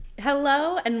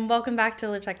Hello and welcome back to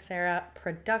Live Tech Sarah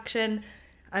production.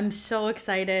 I'm so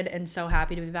excited and so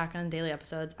happy to be back on daily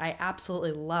episodes. I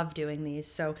absolutely love doing these.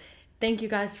 So thank you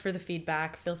guys for the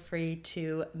feedback. Feel free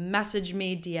to message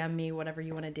me, DM me, whatever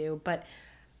you want to do. But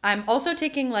I'm also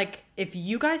taking, if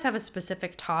you guys have a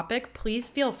specific topic, please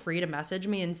feel free to message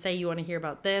me and say you want to hear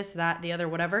about this, that, the other,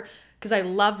 whatever, because I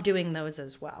love doing those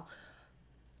as well.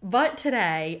 But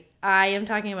today I am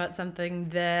talking about something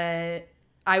that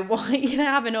I want you to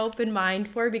have an open mind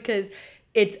for, because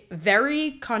it's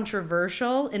very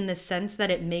controversial in the sense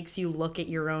that it makes you look at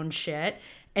your own shit,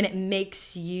 and it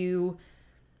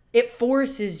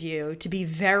forces you to be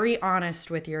very honest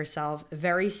with yourself,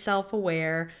 very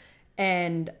self-aware,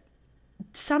 and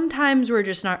sometimes we're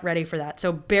just not ready for that.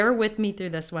 So bear with me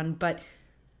through this one, but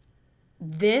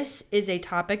this is a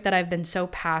topic that I've been so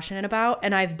passionate about,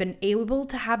 and I've been able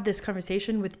to have this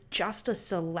conversation with just a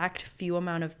select few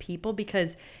amount of people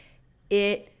because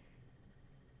it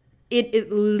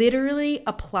literally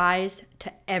applies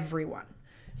to everyone.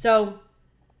 So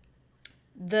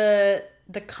the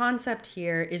concept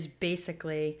here is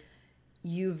basically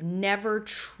you've never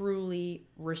truly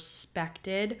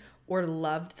respected or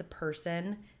loved the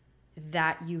person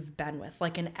that you've been with,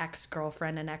 like an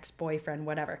ex-girlfriend, an ex-boyfriend,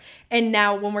 whatever. And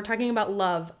now when we're talking about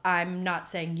love, I'm not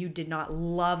saying you did not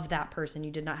love that person,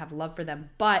 you did not have love for them,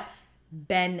 but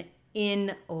been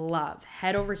in love,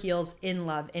 head over heels in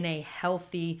love, in a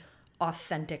healthy,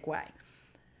 authentic way.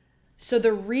 So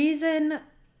the reason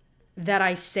that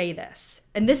I say this,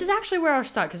 and this is actually where I'll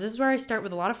start, because this is where I start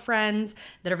with a lot of friends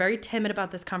that are very timid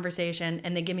about this conversation,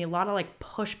 and they give me a lot of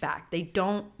pushback. They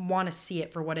don't want to see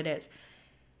it for what it is.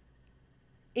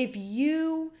 If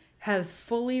you have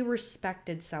fully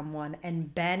respected someone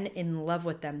and been in love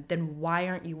with them, then why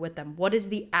aren't you with them? What is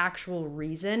the actual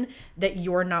reason that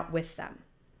you're not with them?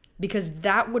 Because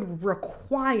that would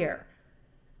require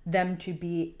them to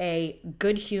be a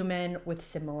good human with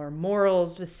similar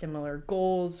morals, with similar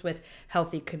goals, with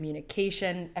healthy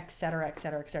communication, etc.,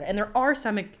 etc., etc. And there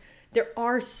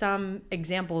are some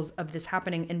examples of this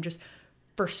happening, and just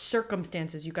for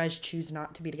circumstances you guys choose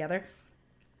not to be together.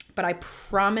 But I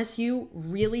promise you,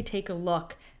 really take a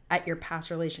look at your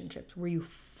past relationships. Were you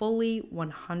fully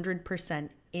 100%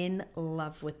 in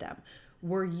love with them?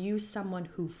 Were you someone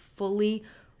who fully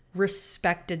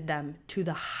respected them to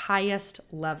the highest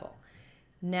level?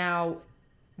 Now,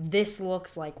 this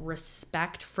looks like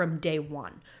respect from day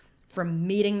one. From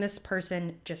meeting this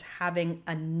person, just having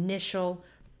initial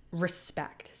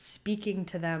respect, speaking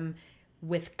to them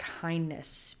with kindness,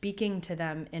 speaking to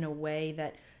them in a way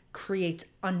that creates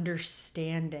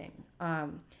understanding,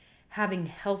 having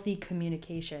healthy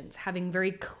communications, having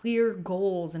very clear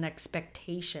goals and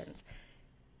expectations,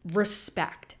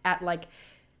 respect at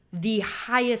the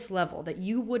highest level, that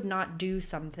you would not do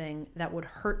something that would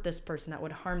hurt this person, that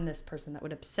would harm this person, that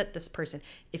would upset this person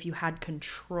if you had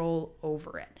control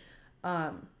over it.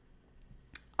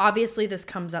 Obviously, this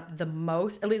comes up the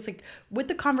most, at least with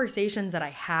the conversations that I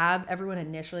have, everyone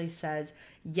initially says,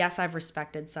 yes, I've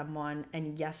respected someone,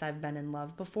 and yes, I've been in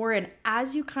love before. And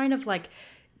as you kind of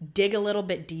dig a little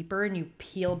bit deeper and you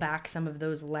peel back some of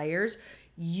those layers,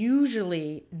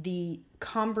 usually the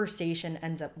conversation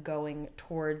ends up going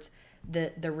towards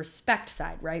the respect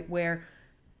side, right? Where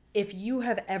if you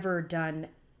have ever done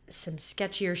some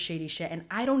sketchy or shady shit, and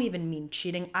I don't even mean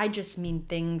cheating, I just mean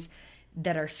things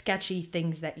that are sketchy,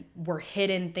 things that were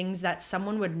hidden, things that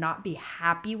someone would not be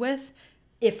happy with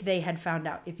if they had found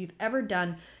out. If you've ever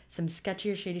done some sketchy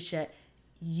or shady shit,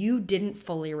 you didn't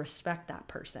fully respect that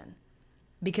person,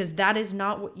 because that is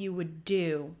not what you would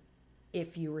do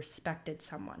if you respected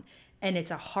someone. And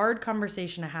it's a hard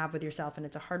conversation to have with yourself, and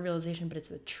it's a hard realization, but it's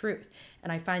the truth.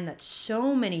 And I find that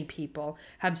so many people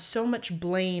have so much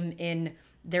blame in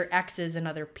their exes and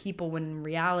other people, when in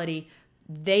reality,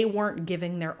 they weren't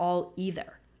giving their all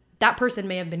either. That person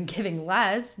may have been giving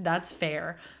less, that's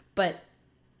fair, but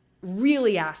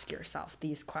really ask yourself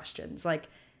these questions.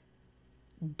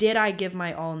 Did I give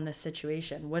my all in this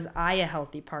situation? Was I a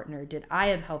healthy partner? Did I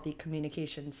have healthy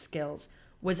communication skills?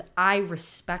 Was I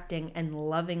respecting and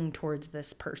loving towards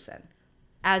this person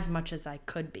as much as I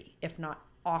could be, if not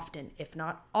often, if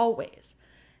not always?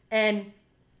 And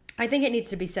I think it needs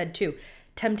to be said too,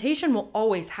 temptation will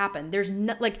always happen. There's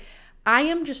no, I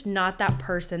am just not that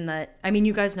person that,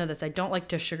 you guys know this, I don't like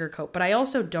to sugarcoat, but I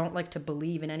also don't like to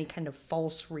believe in any kind of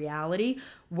false reality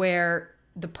where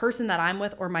the person that I'm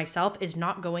with or myself is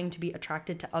not going to be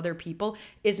attracted to other people,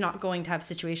 is not going to have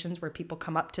situations where people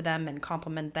come up to them and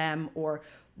compliment them or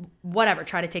whatever,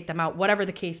 try to take them out, whatever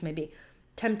the case may be.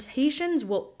 Temptations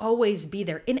will always be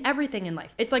there in everything in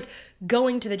life. It's like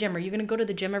going to the gym. Are you going to go to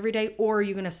the gym every day, or are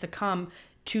you going to succumb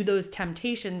to those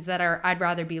temptations that are, I'd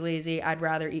rather be lazy, I'd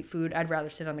rather eat food, I'd rather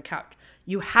sit on the couch.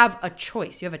 You have a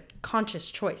choice. You have a conscious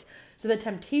choice. So the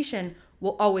temptation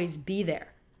will always be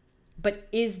there. But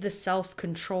is the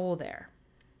self-control there?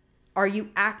 Are you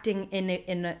acting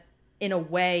in a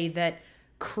way that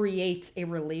creates a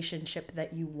relationship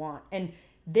that you want? And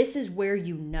this is where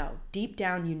you know. Deep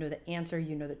down, you know the answer,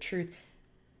 you know the truth.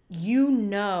 You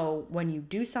know when you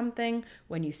do something,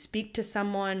 when you speak to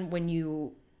someone, when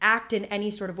you act in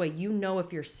any sort of way, you know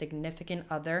if your significant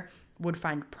other would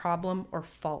find problem or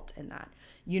fault in that.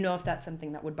 You know if that's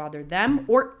something that would bother them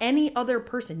or any other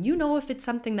person. You know if it's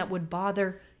something that would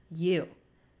bother you.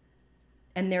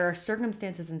 And there are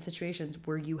circumstances and situations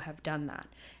where you have done that.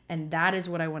 And that is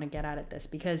what I want to get at this,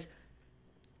 because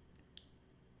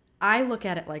I look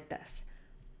at it like this.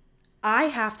 I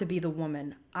have to be the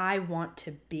woman I want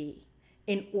to be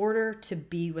in order to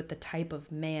be with the type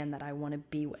of man that I want to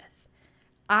be with.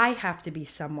 I have to be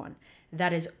someone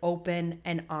that is open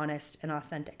and honest and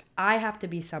authentic. I have to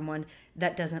be someone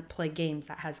that doesn't play games,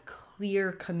 that has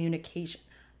clear communication.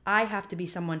 I have to be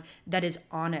someone that is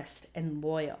honest and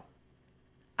loyal.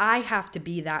 I have to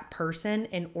be that person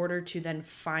in order to then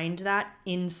find that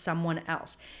in someone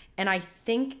else. And I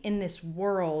think in this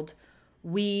world,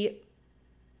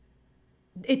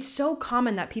 it's so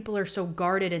common that people are so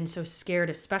guarded and so scared,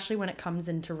 especially when it comes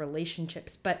into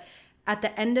relationships. But at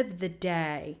the end of the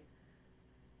day,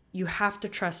 you have to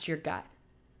trust your gut.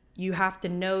 You have to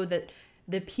know that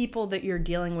the people that you're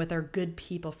dealing with are good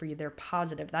people for you. They're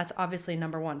positive. That's obviously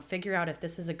number one. Figure out if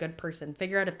this is a good person.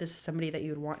 Figure out if this is somebody that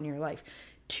you would want in your life.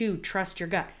 2, trust your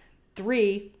gut.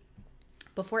 3,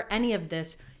 before any of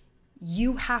this,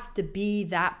 you have to be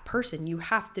that person. You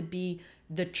have to be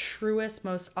the truest,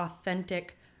 most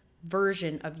authentic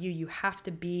version of you. You have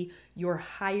to be your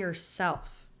higher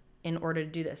self in order to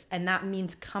do this. And that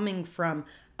means coming from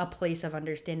a place of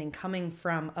understanding, coming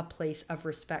from a place of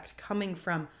respect, coming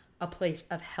from a place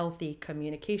of healthy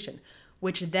communication,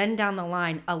 which then down the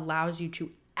line allows you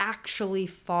to actually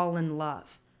fall in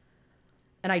love.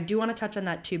 And I do want to touch on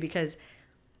that too, because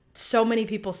so many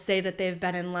people say that they've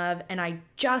been in love, and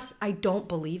I don't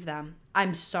believe them.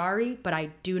 I'm sorry, but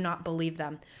I do not believe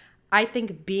them. I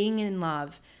think being in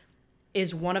love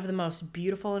is one of the most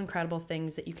beautiful, incredible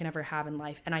things that you can ever have in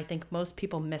life. And I think most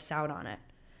people miss out on it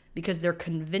because they're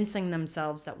convincing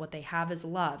themselves that what they have is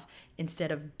love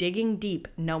instead of digging deep,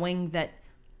 knowing that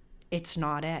it's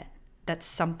not it, that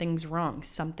something's wrong,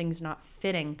 something's not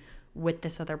fitting with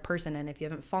this other person. And if you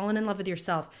haven't fallen in love with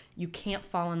yourself, you can't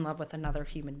fall in love with another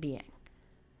human being.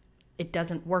 It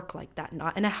doesn't work like that,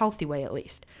 not in a healthy way at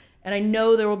least. And I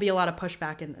know there will be a lot of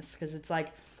pushback in this because it's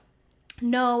like,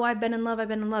 no, I've been in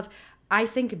love. I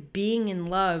think being in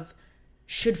love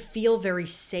should feel very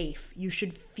safe. You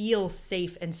should feel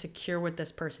safe and secure with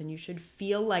this person. You should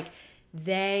feel like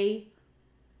they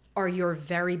are your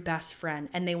very best friend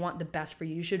and they want the best for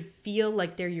you. You should feel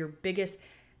like they're your biggest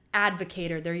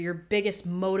advocator, they're your biggest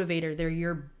motivator,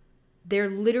 they're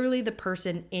literally the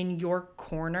person in your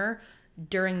corner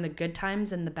during the good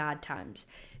times and the bad times.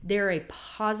 They're a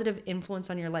positive influence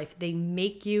on your life. They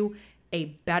make you a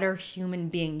better human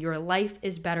being. Your life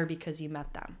is better because you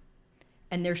met them.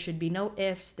 And there should be no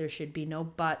ifs, there should be no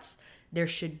buts, there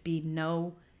should be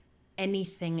no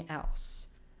anything else.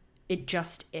 It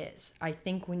just is. I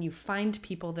think when you find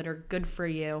people that are good for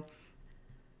you,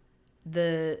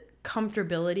 the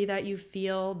comfortability that you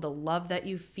feel, the love that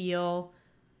you feel,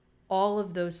 all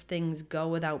of those things go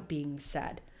without being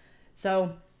said.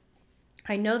 So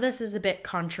I know this is a bit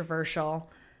controversial.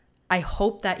 I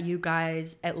hope that you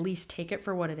guys at least take it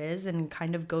for what it is and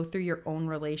kind of go through your own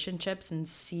relationships and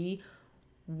see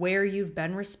where you've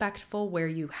been respectful, where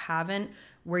you haven't,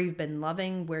 where you've been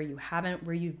loving, where you haven't,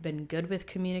 where you've been good with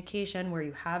communication, where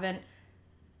you haven't.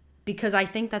 Because I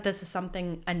think that this is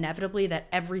something inevitably that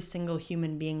every single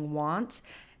human being wants.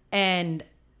 And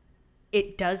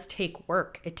it does take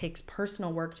work. It takes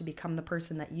personal work to become the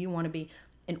person that you want to be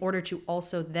in order to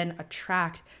also then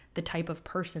attract the type of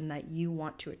person that you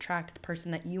want to attract, the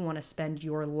person that you want to spend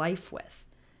your life with.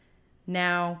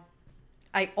 Now,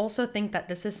 I also think that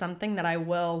this is something that I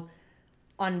will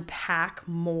unpack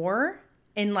more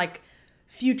in like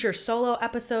future solo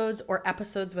episodes or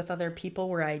episodes with other people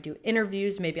where I do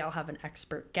interviews. Maybe I'll have an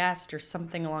expert guest or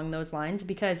something along those lines,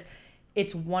 because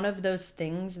it's one of those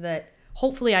things that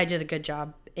hopefully I did a good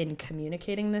job in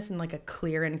communicating this in like a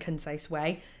clear and concise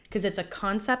way, because it's a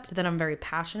concept that I'm very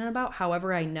passionate about.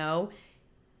 However, I know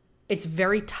it's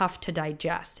very tough to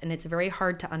digest and it's very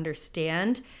hard to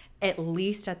understand, at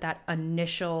least at that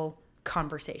initial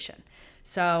conversation.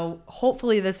 So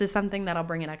hopefully this is something that I'll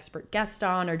bring an expert guest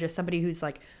on, or just somebody who's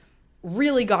like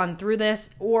really gone through this,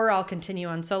 or I'll continue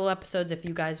on solo episodes if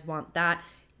you guys want that.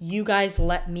 You guys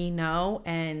let me know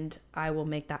and I will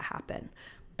make that happen.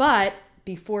 But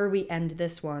before we end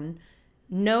this one,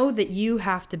 know that you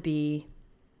have to be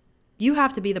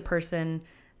the person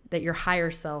that your higher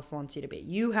self wants you to be.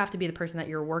 You have to be the person that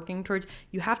you're working towards.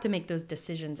 You have to make those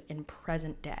decisions in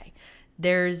present day.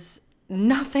 There's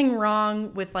nothing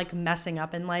wrong with like messing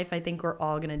up in life. I think we're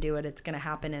all going to do it. It's going to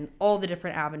happen in all the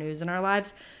different avenues in our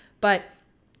lives. But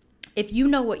if you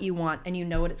know what you want and you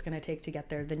know what it's going to take to get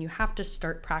there, then you have to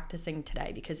start practicing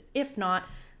today, because if not,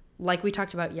 like we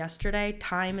talked about yesterday,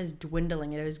 time is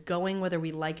dwindling. It is going whether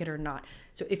we like it or not.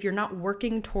 So if you're not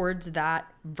working towards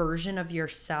that version of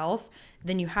yourself,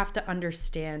 then you have to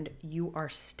understand you are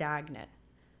stagnant.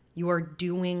 You are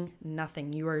doing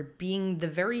nothing. You are being the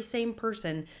very same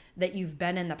person that you've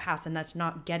been in the past, and that's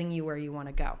not getting you where you want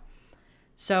to go.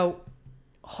 So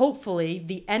hopefully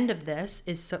the end of this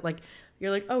is so, like,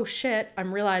 you're like, oh shit,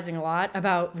 I'm realizing a lot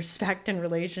about respect and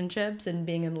relationships and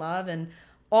being in love and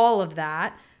all of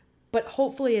that. But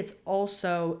hopefully it's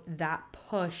also that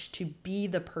push to be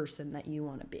the person that you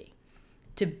want to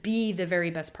be the very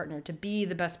best partner, to be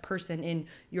the best person in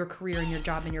your career, in your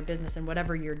job, in your business, and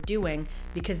whatever you're doing,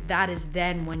 because that is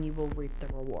then when you will reap the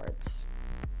rewards.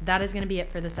 That is going to be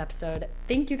it for this episode.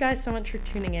 Thank you guys so much for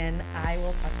tuning in. I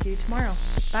will talk to you tomorrow.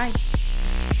 Bye.